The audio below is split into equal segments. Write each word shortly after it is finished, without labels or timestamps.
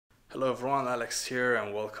Hello everyone, Alex here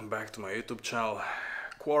and welcome back to my YouTube channel.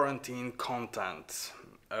 Quarantine content.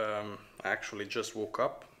 I actually just woke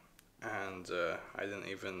up and I didn't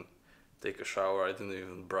even take a shower, I didn't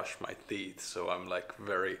even brush my teeth, so I'm like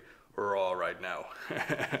very raw right now.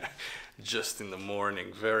 Just in the morning,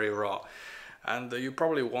 very raw. And you're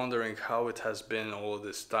probably wondering how it has been all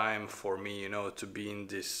this time for me, to be in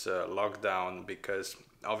this lockdown, because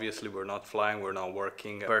obviously we're not flying, we're not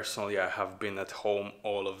working. Personally, I have been at home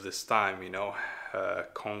all of this time,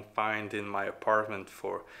 confined in my apartment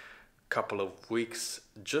for a couple of weeks.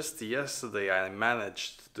 Just yesterday I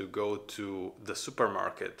managed to go to the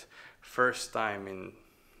supermarket, first time in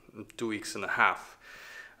 2 weeks and a half.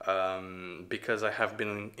 Because I have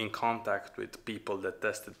been in contact with people that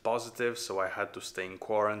tested positive, so I had to stay in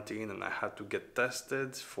quarantine and I had to get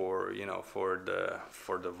tested for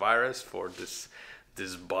the virus, for this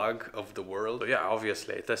bug of the world. So yeah,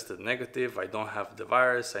 obviously I tested negative. I don't have the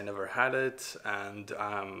virus, I never had it, and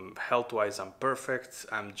health-wise I'm perfect.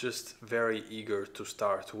 I'm just very eager to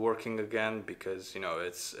start working again because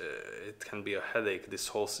it can be a headache. This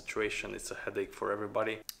whole situation, it's a headache for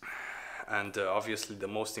everybody. And obviously the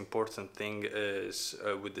most important thing is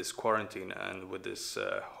with this quarantine and with this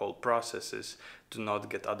whole process is to not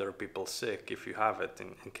get other people sick if you have it,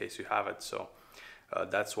 in case you have it. So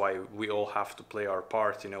that's why we all have to play our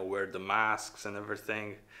part, wear the masks and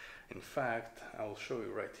everything. In fact, I will show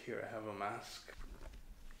you right here, I have a mask.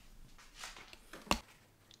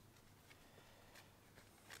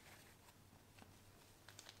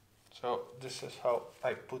 So this is how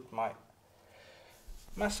I put my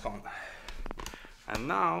mask on. And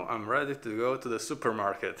now I'm ready to go to the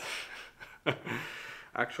supermarket.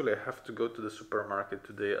 Actually, I have to go to the supermarket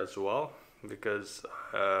today as well because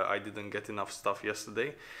I didn't get enough stuff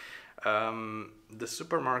yesterday. The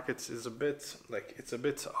supermarkets is it's a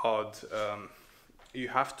bit odd. You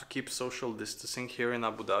have to keep social distancing here in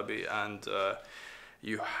Abu Dhabi, and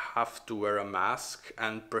you have to wear a mask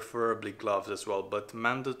and preferably gloves as well, but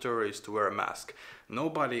mandatory is to wear a mask.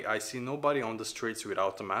 I see nobody on the streets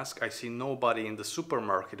without a mask. I see nobody in the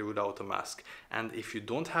supermarket without a mask. And if you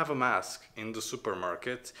don't have a mask in the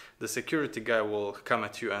supermarket, the security guy will come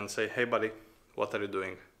at you and say, "Hey buddy, what are you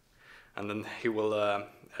doing?" And then he will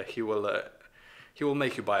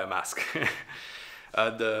make you buy a mask.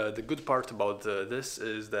 The good part about this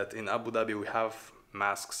is that in Abu Dhabi we have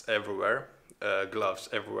masks everywhere. Gloves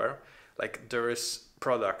everywhere. Like, there is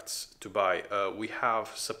products to buy, we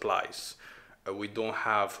have supplies, we don't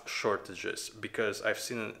have shortages, because I've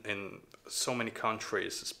seen in so many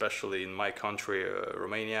countries, especially in my country,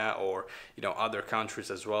 Romania, or other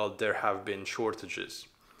countries as well, there have been shortages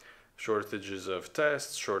of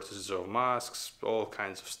tests, shortages of masks, all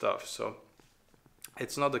kinds of stuff. So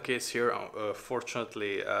it's not the case here.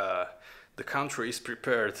 Fortunately, the country is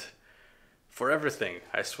prepared for everything,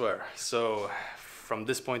 I swear. So from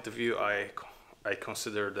this point of view, I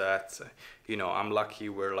consider that I'm lucky,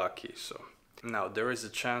 we're lucky. So now there is a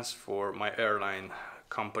chance for my airline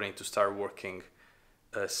company to start working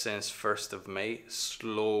since 1st of May,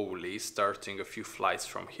 slowly starting a few flights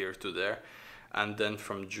from here to there, and then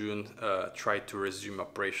from June try to resume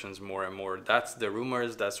operations more and more. That's the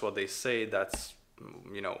rumors, that's what they say, that's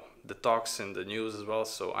the talks in the news as well.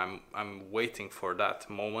 So I'm waiting for that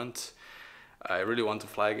moment. I really want to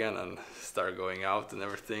fly again and start going out and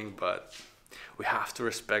everything, but we have to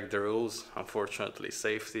respect the rules. Unfortunately,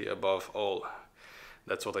 safety above all.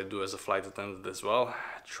 That's what I do as a flight attendant as well.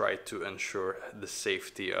 Try to ensure the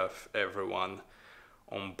safety of everyone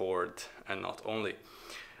on board, and not only.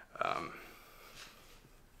 A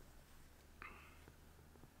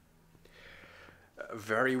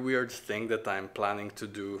very weird thing that I'm planning to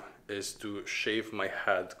do is to shave my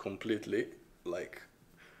head completely,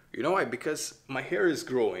 why? Because my hair is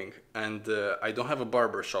growing and I don't have a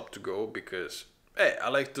barber shop to go because, hey, I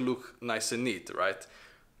like to look nice and neat, right?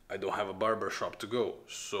 I don't have a barber shop to go,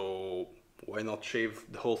 so why not shave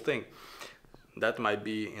the whole thing? That might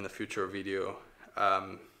be in a future video.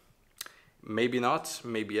 Maybe not,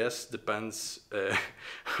 maybe yes, depends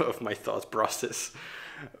of my thought process.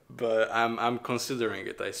 But I'm considering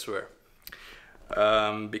it, I swear.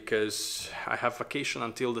 Because I have vacation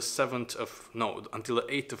until the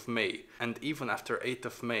 8th of May, and even after 8th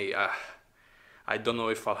of May, I don't know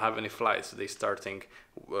if I'll have any flights. They starting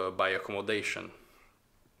by accommodation.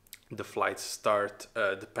 The flights start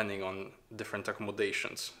depending on different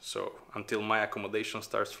accommodations. So until my accommodation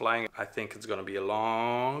starts flying, I think it's gonna be a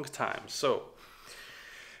long time. So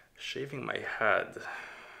shaving my head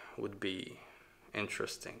would be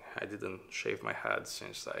interesting. I didn't shave my head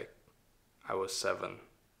since I was 7.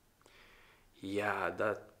 Yeah,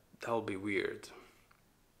 that'll be weird.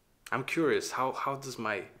 I'm curious, how does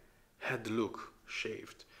my head look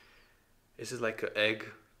shaved? Is it like an egg?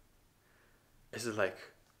 Is it like,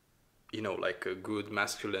 you know, like a good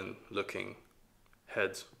masculine looking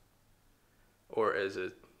head? Or is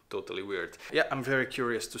it totally weird? Yeah, I'm very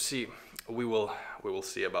curious to see. We will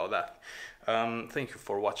see about that. Thank you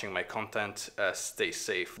for watching my content. Stay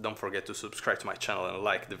safe. Don't forget to subscribe to my channel and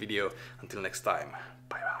like the video. Until next time,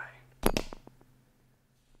 bye bye.